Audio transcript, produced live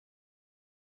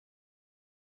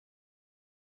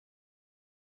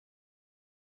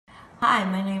Hi,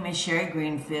 my name is Sherry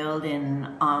Greenfield, and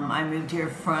I moved here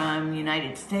from the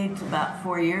United States about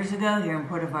 4 years ago here in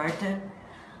Puerto Vallarta.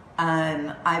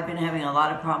 I've been having a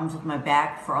lot of problems with my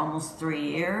back for almost 3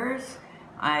 years.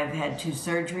 I've had 2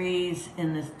 surgeries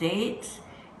in the States.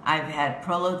 I've had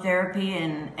prolotherapy,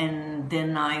 and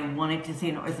then I wanted to see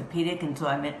an orthopedic until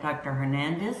I met Dr.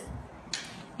 Hernandez,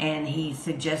 and he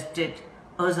suggested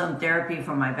ozone therapy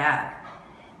for my back.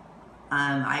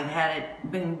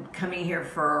 I've been coming here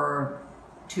for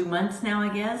 2 months now, I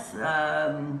guess.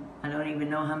 I don't even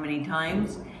know how many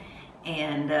times.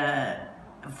 And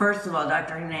first of all,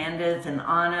 Dr. Hernandez and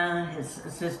Anna, his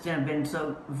assistant, have been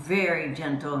so very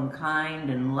gentle and kind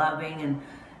and loving and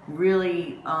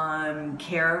really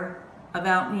care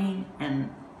about me, and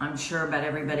I'm sure about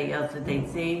everybody else that they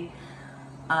see.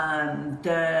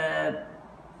 The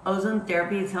ozone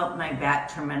therapy has helped my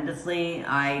back tremendously.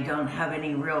 I don't have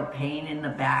any real pain in the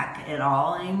back at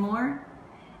all anymore.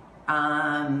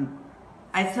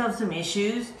 I still have some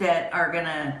issues that are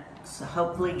gonna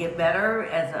hopefully get better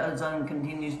as the ozone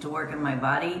continues to work in my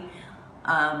body.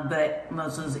 But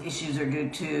most of those issues are due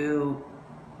to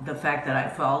the fact that I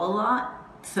fall a lot.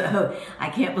 So I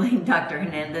can't blame Dr.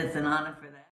 Hernandez and Anna for